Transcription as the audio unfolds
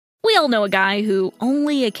all know a guy who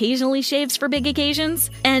only occasionally shaves for big occasions,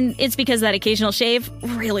 and it's because that occasional shave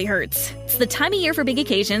really hurts. It's the time of year for big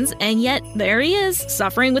occasions, and yet there he is,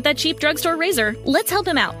 suffering with that cheap drugstore razor. Let's help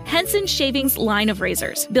him out. Henson Shaving's line of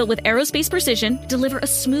razors, built with aerospace precision, deliver a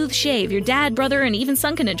smooth shave your dad, brother, and even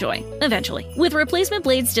son can enjoy, eventually. With replacement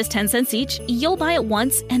blades just 10 cents each, you'll buy it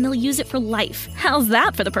once, and they'll use it for life. How's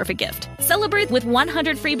that for the perfect gift? Celebrate with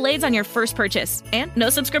 100 free blades on your first purchase, and no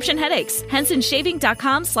subscription headaches.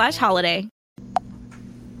 HensonShaving.com/holiday.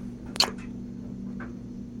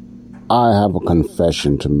 I have a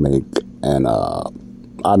confession to make, and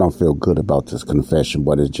I don't feel good about this confession,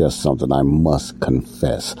 but it's just something I must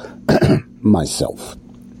confess myself.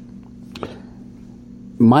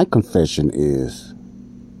 My confession is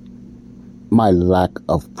my lack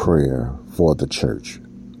of prayer for the church,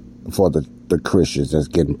 for the Christians that's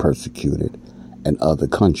getting persecuted in other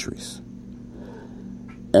countries.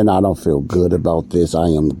 And I don't feel good about this. I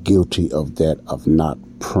am guilty of that, of not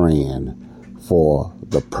praying for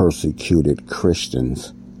the persecuted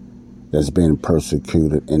Christians that's been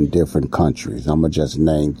persecuted in different countries. I'm going to just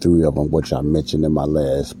name 3 of them, which I mentioned in my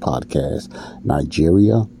last podcast: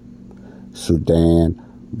 Nigeria, Sudan,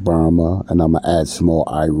 Burma, and I'm going to add some more: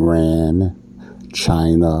 Iran,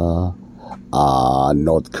 China,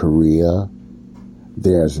 North Korea.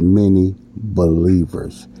 There's many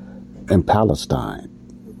believers in Palestine,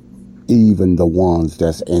 even the ones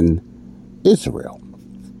that's in Israel.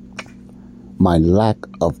 My lack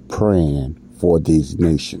of praying for these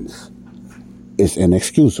nations is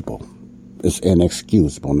inexcusable. It's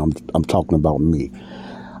inexcusable. And I'm talking about me.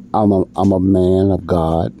 I'm a man of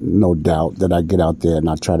God, no doubt, that I get out there and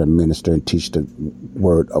I try to minister and teach the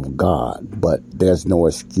word of God. But there's no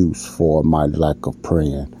excuse for my lack of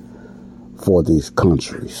praying for these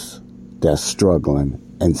countries that's struggling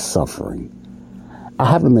and suffering. I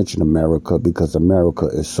haven't mentioned America because America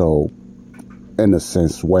is so, in a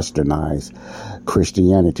sense, westernized.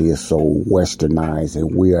 Christianity is so westernized,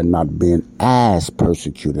 and we are not being as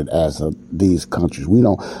persecuted as these countries.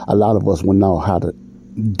 A lot of us will know how to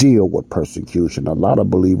deal with persecution. A lot of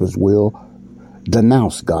believers will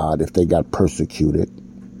denounce God if they got persecuted,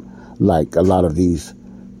 like a lot of these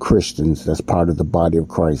Christians that's part of the body of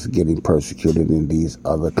Christ getting persecuted in these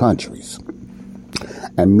other countries.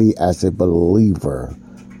 And me as a believer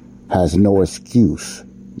has no excuse.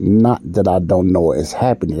 Not that I don't know it's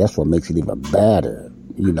happening. That's what makes it even badder.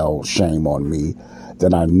 Shame on me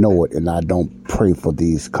that I know it and I don't pray for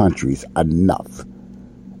these countries enough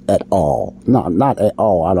at all. No, not at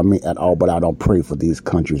all. I don't mean at all, but I don't pray for these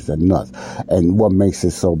countries enough. And what makes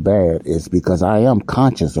it so bad is because I am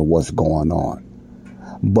conscious of what's going on.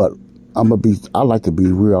 But I like to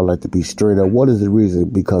be real. I like to be straight up. What is the reason?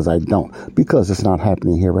 Because I don't. Because it's not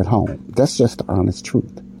happening here at home. That's just the honest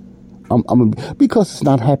truth. Because it's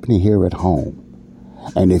not happening here at home.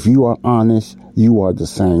 And if you are honest, you are the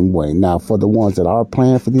same way. Now, for the ones that are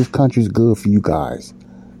praying for these countries, good for you guys.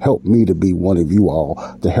 Help me to be one of you all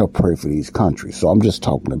to help pray for these countries. So I'm just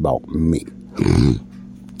talking about me.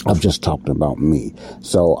 I'm just talking about me.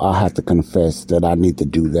 So I have to confess that I need to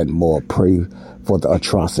do that more. Pray for the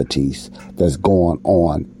atrocities that's going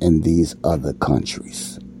on in these other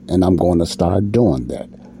countries. And I'm going to start doing that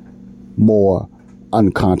more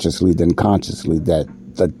unconsciously than consciously, that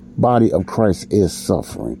the body of Christ is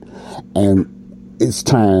suffering. And it's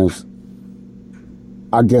times,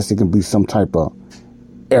 I guess it can be some type of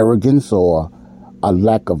arrogance or a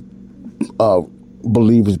lack of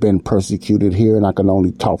believers being persecuted here, and I can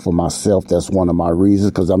only talk for myself. That's one of my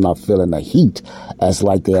reasons, because I'm not feeling the heat as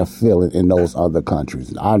like they're feeling in those other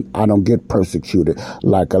countries. I don't get persecuted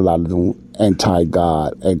like a lot of them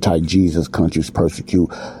anti-God, anti-Jesus countries persecute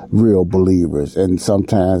real believers. And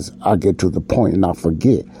sometimes I get to the point and I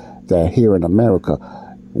forget that here in America,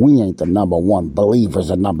 we ain't the number one believers,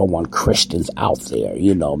 the number one Christians out there.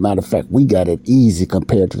 Matter of fact, we got it easy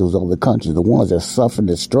compared to those other countries. The ones that's suffering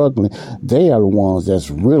and struggling, they are the ones that's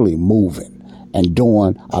really moving and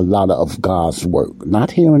doing a lot of God's work. Not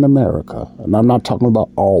here in America. And I'm not talking about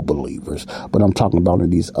all believers, but I'm talking about in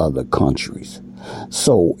these other countries.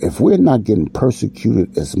 So if we're not getting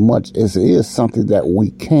persecuted as much as it is, something that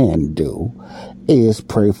we can do is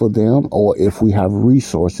pray for them, or if we have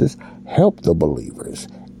resources, help the believers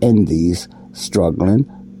in these struggling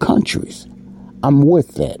countries. I'm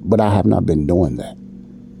with that, but I have not been doing that.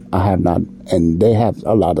 I have not, and they have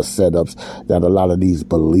a lot of setups that a lot of these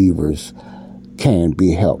believers can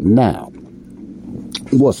be helped. Now,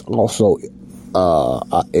 what's also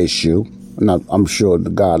an issue, and I'm sure the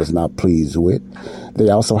God is not pleased with, they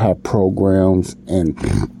also have programs and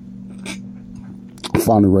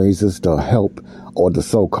fundraisers to help or the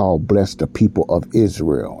so-called bless the people of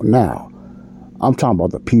Israel. Now, I'm talking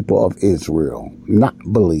about the people of Israel, not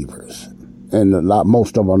believers. And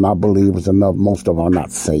most of them are not believers enough. Most of them are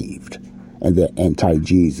not saved. And they're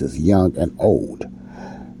anti-Jesus, young and old.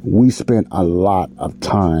 We spent a lot of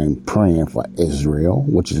time praying for Israel,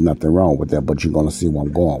 which is nothing wrong with that, but you're going to see where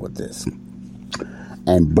I'm going with this.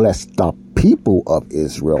 And bless the people of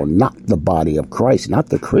Israel, not the body of Christ, not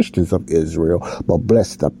the Christians of Israel, but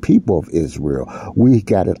bless the people of Israel. We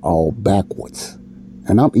got it all backwards.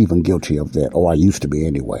 And I'm even guilty of that, or I used to be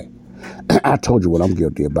anyway. I told you what I'm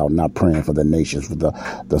guilty about, not praying for the nations, for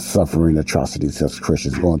the suffering, atrocities as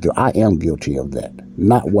Christians going through. I am guilty of that.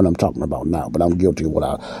 Not what I'm talking about now, but I'm guilty of what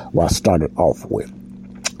I started off with.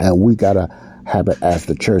 And we got to have it as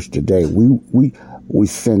the church today. We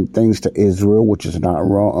send things to Israel, which is not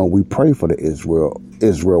wrong, and we pray for the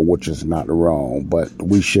Israel, which is not wrong. But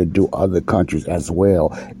we should do other countries as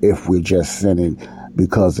well if we're just sending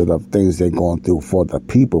because of the things they're going through for the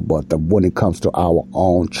people. But when it comes to our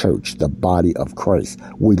own church, the body of Christ,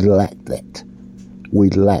 we lack that. We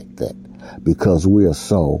lack that because we are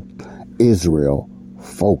so Israel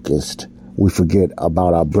focused. We forget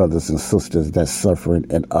about our brothers and sisters that's suffering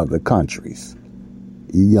in other countries.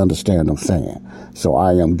 You understand what I'm saying? So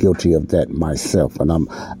I am guilty of that myself. And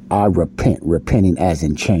I repent, repenting as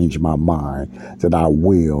in change my mind, that I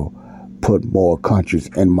will put more countries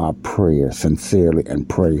in my prayer sincerely and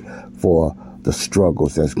pray for the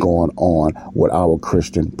struggles that's going on with our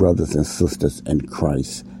Christian brothers and sisters in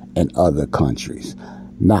Christ and other countries,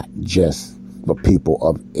 not just the people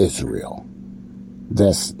of Israel.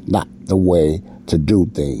 That's not the way to do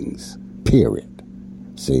things, period.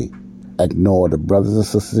 See, ignore the brothers and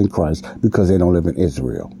sisters in Christ because they don't live in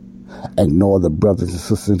Israel. Ignore the brothers and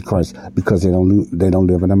sisters in Christ because they don't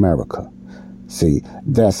live in America. See,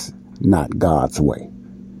 that's not God's way.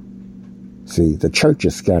 See, the church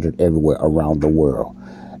is scattered everywhere around the world.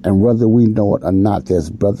 And whether we know it or not, there's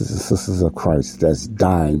brothers and sisters of Christ that's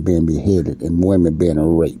dying, being beheaded, and women being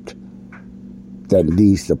raped. That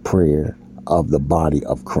needs the prayer of the body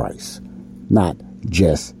of Christ, not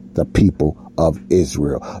just the people of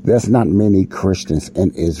Israel. There's not many Christians in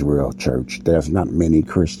Israel, church. There's not many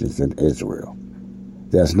Christians in Israel.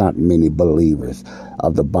 There's not many believers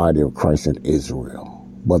of the body of Christ in Israel.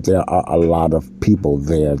 But there are a lot of people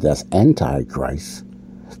there that's anti-Christ.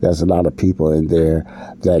 There's a lot of people in there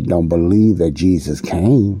that don't believe that Jesus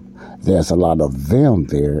came. There's a lot of them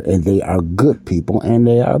there, and they are good people and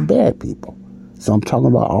they are bad people. So I'm talking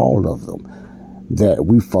about all of them. That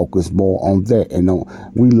we focus more on that, and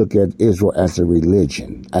we look at Israel as a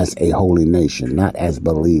religion, as a holy nation, not as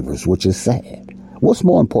believers, which is sad. What's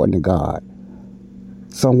more important to God?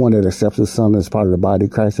 Someone that accepts the Son as part of the body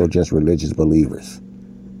of Christ, or just religious believers?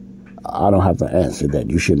 I don't have to answer that.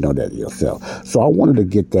 You should know that yourself. So I wanted to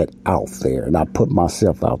get that out there, and I put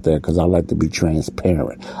myself out there because I like to be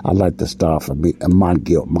transparent. I like to start from my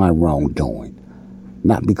guilt, my wrongdoing.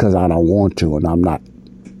 Not because I don't want to and I'm not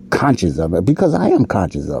conscious of it, because I am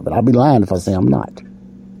conscious of it. I'd be lying if I say I'm not.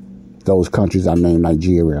 Those countries I named,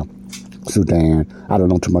 Nigeria, Sudan, I don't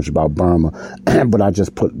know too much about Burma, but I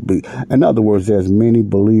just put, in other words, there's many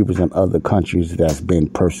believers in other countries that's been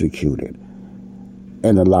persecuted.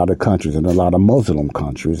 In a lot of countries, in a lot of Muslim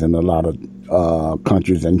countries, in a lot of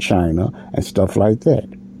countries in China and stuff like that.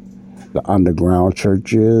 The underground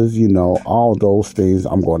churches, all those things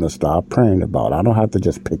I'm going to start praying about. I don't have to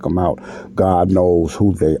just pick them out. God knows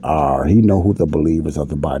who they are. He knows who the believers of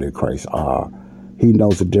the body of Christ are. He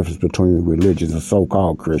knows the difference between religions and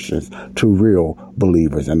so-called Christians to real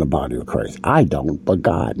believers in the body of Christ. I don't, but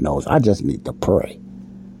God knows. I just need to pray.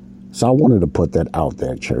 So I wanted to put that out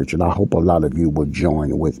there, church, and I hope a lot of you will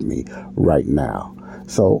join with me right now.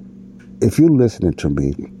 So if you're listening to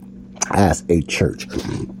me as a church,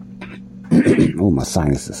 oh, my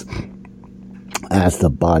sinuses, as the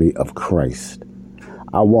body of Christ,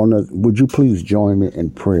 would you please join me in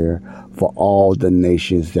prayer for all the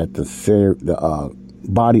nations that the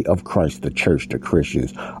body of Christ, the church, the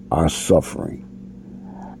Christians, are suffering,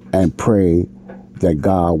 and pray that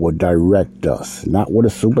God will direct us, not with a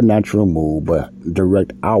supernatural move, but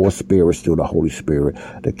direct our spirits through the Holy Spirit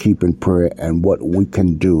to keep in prayer, and what we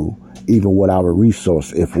can do, even with our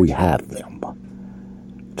resources, if we have them,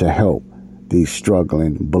 to help these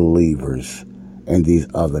struggling believers in these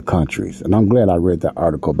other countries. And I'm glad I read that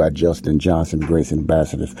article by Justin Johnson, Grace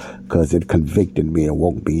Ambassadors, because it convicted me and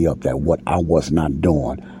woke me up that what I was not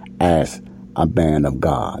doing as a man of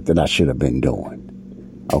God that I should have been doing.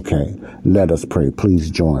 Okay, let us pray. Please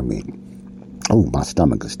join me. Oh, my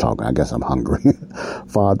stomach is talking. I guess I'm hungry.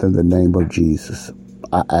 Father, in the name of Jesus,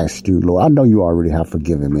 I asked you, Lord, I know you already have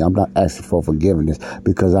forgiven me. I'm not asking for forgiveness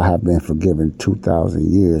because I have been forgiven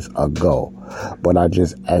 2,000 years ago. But I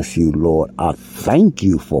just ask you, Lord, I thank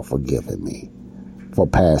you for forgiving me for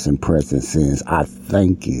past and present sins. I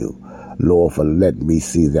thank you, Lord, for letting me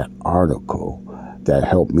see that article that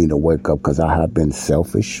helped me to wake up, because I have been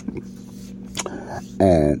selfish.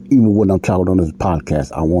 And even when I'm talking on this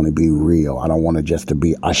podcast, I want to be real. I don't want it just to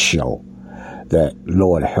be a show. That,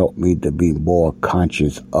 Lord, help me to be more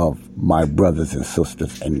conscious of my brothers and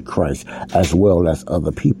sisters in Christ, as well as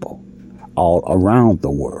other people all around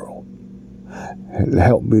the world.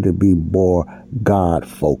 Help me to be more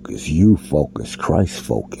God-focused, you-focused,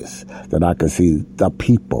 Christ-focused, that I can see the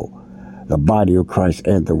people, the body of Christ,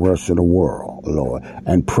 and the rest of the world, Lord,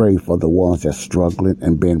 and pray for the ones that's struggling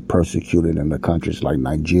and being persecuted in the countries like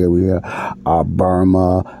Nigeria,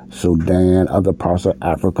 Burma, Sudan, other parts of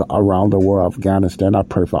Africa, around the world, Afghanistan. I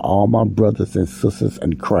pray for all my brothers and sisters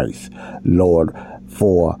in Christ, Lord,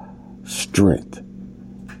 for strength,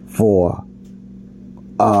 for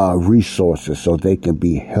resources so they can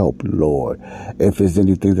be helped, Lord. If there's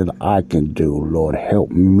anything that I can do, Lord,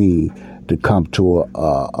 help me to come to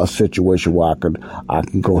a situation where I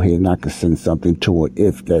can go ahead and I can send something to it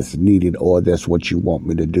if that's needed or that's what you want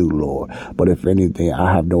me to do, Lord. But if anything,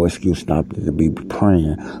 I have no excuse not to be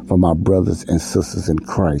praying for my brothers and sisters in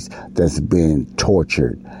Christ that's been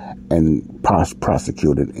tortured and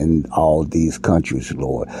prosecuted in all these countries,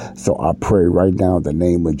 Lord. So I pray right now in the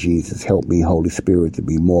name of Jesus, help me, Holy Spirit, to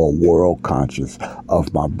be more world conscious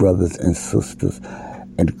of my brothers and sisters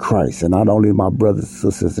in Christ. And not only my brothers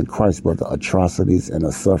and sisters in Christ, but the atrocities and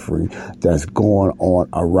the suffering that's going on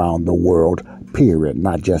around the world, period.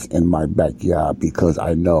 Not just in my backyard, because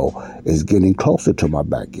I know it's getting closer to my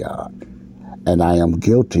backyard. And I am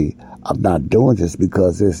guilty of not doing this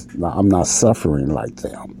because I'm not suffering like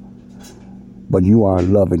them. But you are a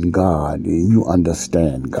loving God, and you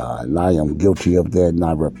understand, God. And I am guilty of that, and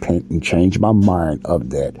I repent and change my mind of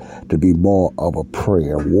that to be more of a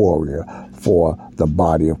prayer warrior for the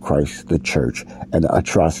body of Christ, the church, and the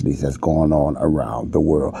atrocities that's going on around the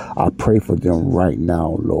world. I pray for them right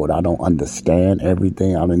now, Lord. I don't understand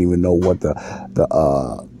everything. I don't even know what the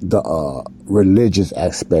religious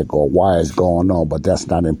aspect or why it's going on, but that's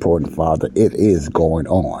not important, Father. It is going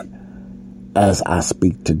on as I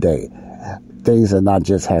speak today. Things are not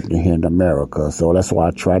just happening here in America, so that's why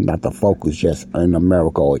I try not to focus just in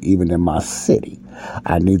America or even in my city.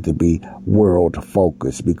 I need to be world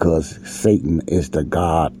focused because Satan is the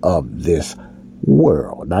God of this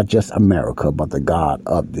world, not just America, but the God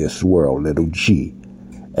of this world, little g,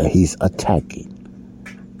 and he's attacking.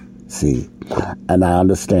 See, and I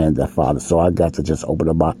understand that, Father, so I got to just open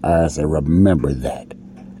up my eyes and remember that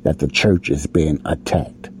the church is being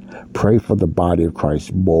attacked. Pray for the body of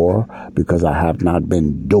Christ more because I have not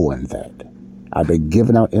been doing that. I've been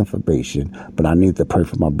giving out information, but I need to pray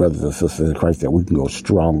for my brothers and sisters in Christ that we can go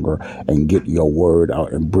stronger and get your word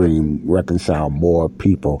out and reconcile more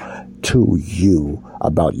people to you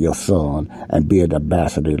about your son and be an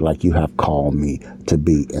ambassador like you have called me to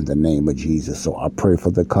be in the name of Jesus. So I pray for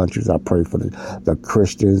the countries. I pray for the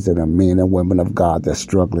Christians and the men and women of God that's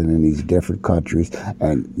struggling in these different countries,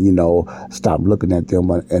 and, stop looking at them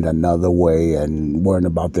in another way and worrying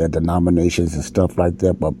about their denominations and stuff like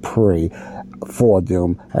that, but pray for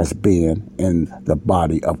them as being in the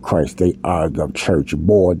body of Christ. They are the church,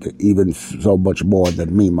 even so much more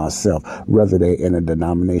than me, myself, whether they're in a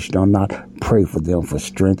denomination or not. Pray for them for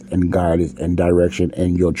strength and guidance and direction,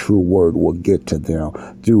 and your true word will get to them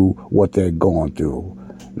through what they're going through,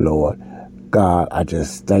 Lord. God, I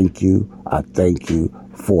just thank you. I thank you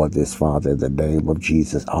for this, Father, in the name of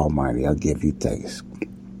Jesus Almighty. I give you thanks.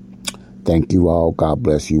 Thank you all. God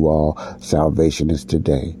bless you all. Salvation is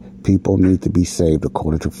today. People need to be saved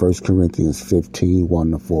according to 1 Corinthians 15,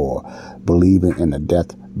 1-4, believing in the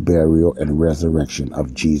death, burial, and resurrection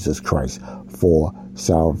of Jesus Christ for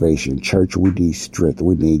salvation. Church, we need strength.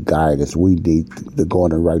 We need guidance. We need to go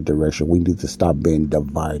in the right direction. We need to stop being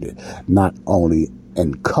divided, not only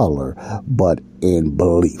in color, but in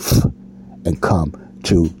belief, and come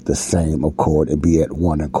to the same accord and be at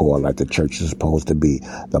one accord like the church is supposed to be,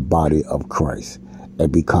 the body of Christ,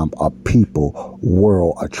 and become a people,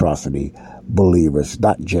 world atrocity believers,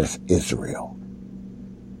 not just Israel.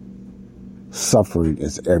 Suffering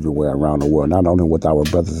is everywhere around the world, not only with our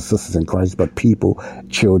brothers and sisters in Christ, but people,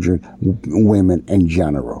 children, women in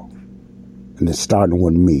general. And it's starting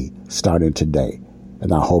with me, starting today.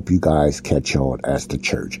 And I hope you guys catch on as the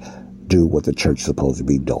church. Do what the church is supposed to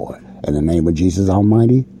be doing. In the name of Jesus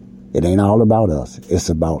Almighty, it ain't all about us. It's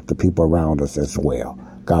about the people around us as well.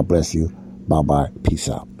 God bless you. Bye-bye. Peace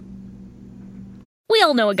out. We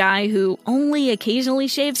all know a guy who only occasionally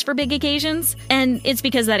shaves for big occasions, and it's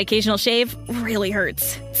because that occasional shave really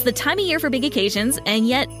hurts. It's the time of year for big occasions, and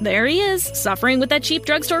yet there he is, suffering with that cheap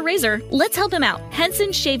drugstore razor. Let's help him out.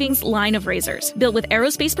 Henson Shaving's line of razors, built with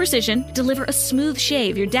aerospace precision, deliver a smooth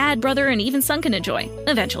shave your dad, brother, and even son can enjoy,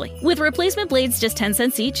 eventually. With replacement blades just 10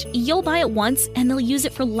 cents each, you'll buy it once and they'll use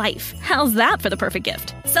it for life. How's that for the perfect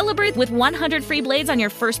gift? Celebrate with 100 free blades on your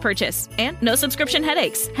first purchase, and no subscription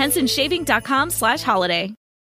headaches. HensonShaving.com/holiday.